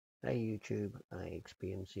Hey YouTube,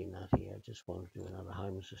 XPMC Nut here. Just wanted to do another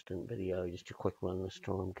Home Assistant video, just a quick one this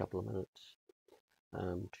time, couple of minutes,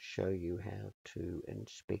 to show you how to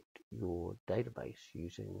inspect your database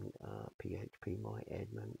using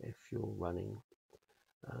phpMyAdmin if you're running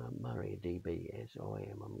MariaDB as I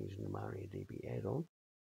am. I'm using the MariaDB add-on.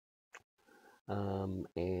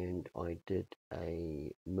 And I did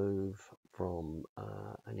a move from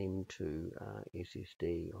an M2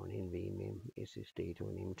 SSD or an NVMe SSD to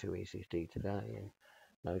an M2 SSD today, and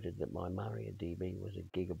noted that my MariaDB was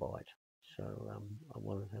a gigabyte. So I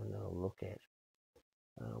wanted to have another look at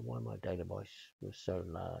why my database was so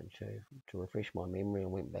large. So to refresh my memory, I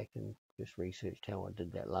went back and just researched how I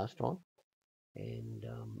did that last time, and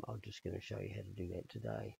I'm just going to show you how to do that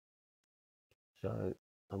today. So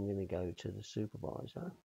I'm going to go to the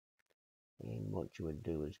supervisor, and what you would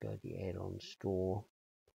do is go to the add-on store,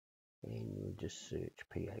 and you would just search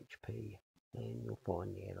PHP, and you'll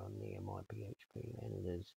find the add-on there, MyPHP, and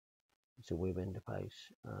it's a web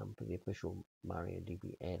interface for the official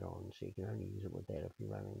MariaDB add-on, so you can only use it with that if you're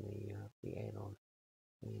running the add-on.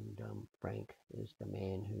 And Frank is the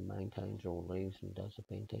man who maintains all these and does a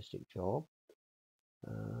fantastic job.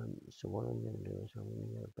 So what I'm going to do is I'm going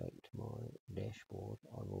to go back to my dashboard.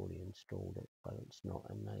 I've already installed it, but it's not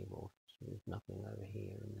enabled, so there's nothing over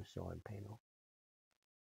here in the side panel.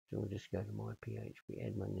 So we'll just go to my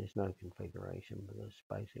phpMyAdmin. There's no configuration because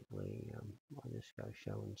basically I just go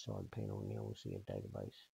show inside panel. Now we'll see a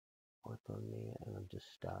database icon there, and I've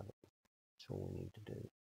just started. That's all we need to do.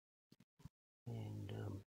 And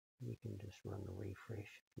you can just run a refresh.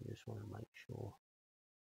 You just want to make sure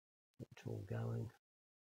it's all going.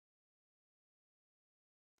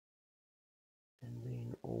 And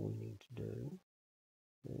then all we need to do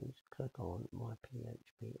is click on my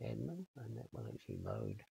phpMyAdmin, and that will actually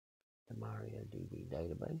load the MariaDB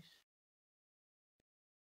database.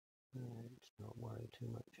 Let's not worry too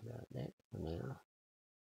much about that for now.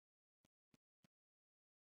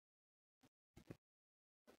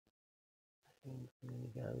 And I'm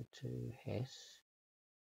going to go to HAS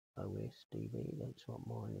OSDB, that's what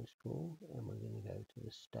mine is called, and we're going to go to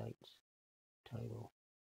the states table.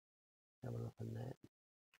 Have a look in that,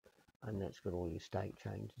 and that's got all your state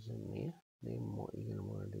changes in there. Then what you're going to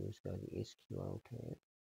want to do is go to the SQL tab,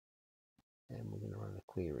 and we're going to run a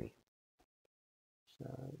query. So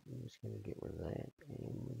I'm just going to get rid of that,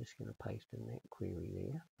 and we're just going to paste in that query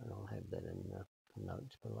there, and I'll have that in the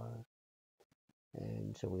notes below.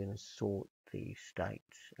 And so we're going to sort the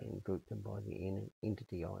states and group them by the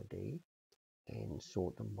entity ID and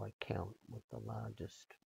sort them by count, with the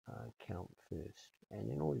largest count first. And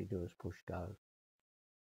then all you do is push go,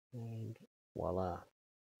 and voila.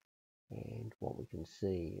 And what we can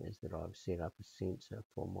see is that I've set up a sensor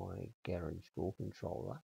for my garage door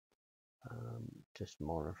controller, just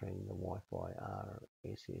monitoring the Wi-Fi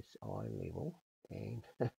RSSI level, and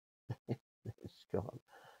it's got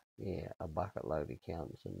a bucket load of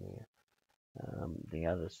counts in there. The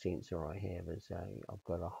other sensor I have is I've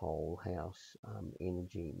got a whole house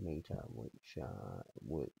energy meter, which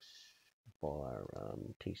works via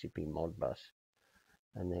TCP Modbus,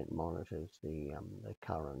 and that monitors the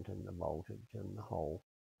current and the voltage and the whole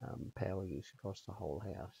power use across the whole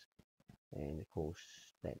house. And of course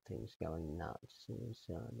that thing's going nuts.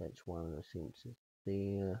 That's one of the sensors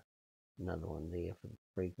there, another one there for the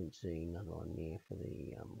frequency, another one there for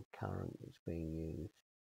the current that's being used.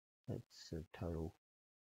 That's the total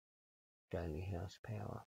daily house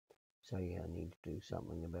power. So yeah, I need to do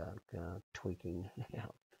something about tweaking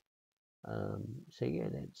out. So yeah,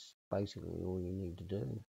 that's basically all you need to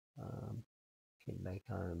do. Get back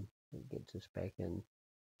home, it gets us back in.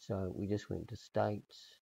 So we just went to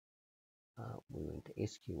states, we went to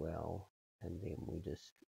SQL, and then we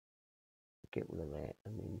just get rid of that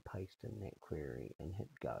and then paste in that query and hit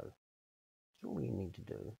go. That's all you need to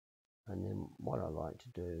do. And then what I like to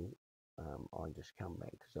do, I just come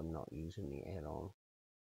back because I'm not using the add-on.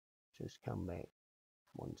 Just come back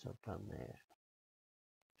once I've done that.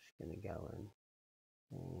 Just going to go in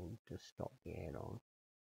and just stop the add-on.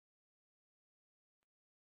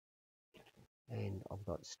 And I've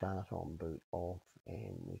got start on boot off,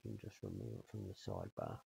 and we can just remove it from the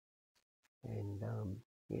sidebar. And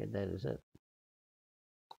yeah, that is it.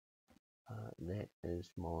 That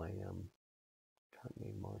is my don't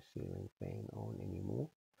need my ceiling fan on anymore.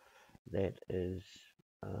 That is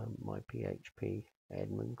my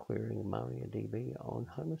phpMyAdmin querying MariaDB on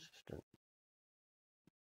Home Assistant.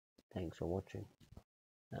 Thanks for watching.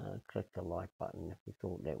 Click the like button if you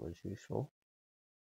thought that was useful.